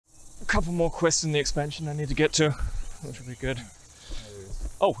couple more quests in the expansion I need to get to, which will be good.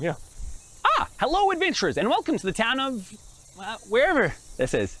 Oh, yeah. Ah, hello adventurers, and welcome to the town of, wherever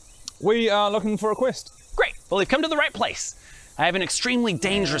this is. We are looking for a quest. Great, well you've come to the right place. I have an extremely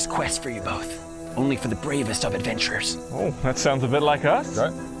dangerous quest for you both, only for the bravest of adventurers. Oh, that sounds a bit like us.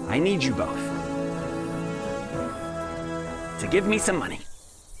 Right. I need you both to give me some money.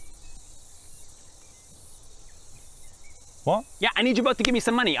 What? Yeah, I need you both to give me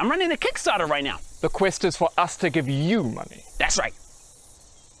some money. I'm running a Kickstarter right now. The quest is for us to give you money. That's right.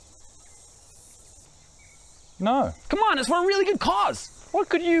 No. Come on, it's for a really good cause. What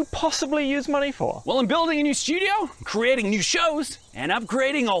could you possibly use money for? Well, I'm building a new studio, creating new shows, and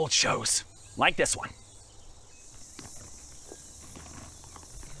upgrading old shows, like this one.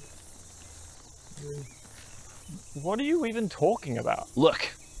 What are you even talking about? Look,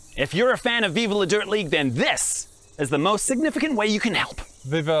 if you're a fan of Viva La Dirt League, then this is the most significant way you can help.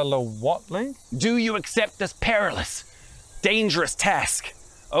 Viva la what league? Do you accept this perilous, dangerous task?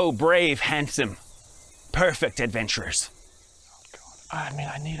 Oh, brave, handsome, perfect adventurers. I mean,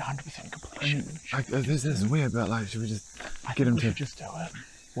 I need 100% completion. This is weird, but like, should we just get him to... just do it.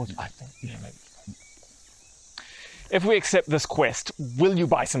 Well, I think, yeah, maybe. If we accept this quest, will you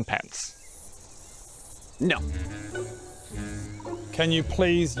buy some pants? No, Can you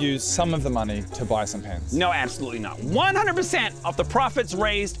please use some of the money to buy some pants? no, absolutely not. 100% of the profits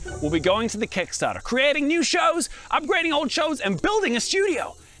raised will be going to the Kickstarter, creating new shows, upgrading old shows, and building a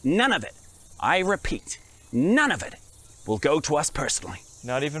studio. None of it, I repeat, none of it will go to us personally.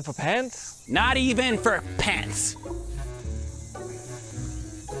 Not even for pants? Not even for pants.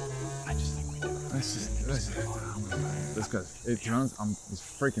 I just think we do it. Let's go. To be honest, it's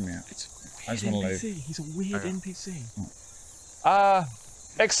freaking me out. I just want to leave. He's a weird Okay. NPC.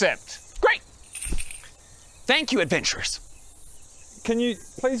 Accept. Great. Thank you, adventurers. Can you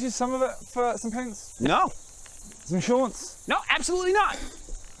please use some of it for some pants? No, Some shorts? no, absolutely not.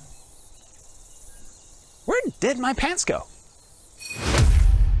 Where did my pants go?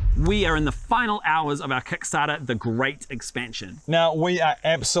 We are in the final hours of our Kickstarter, The Great Expansion. Now, we are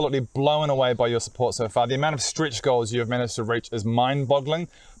absolutely blown away by your support so far. The amount of stretch goals you have managed to reach is mind-boggling.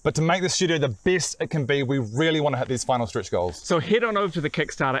 But to make this studio the best it can be, we really want to hit these final stretch goals. So head on over to the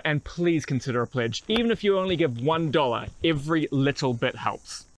Kickstarter and please consider a pledge. Even if you only give $1, every little bit helps.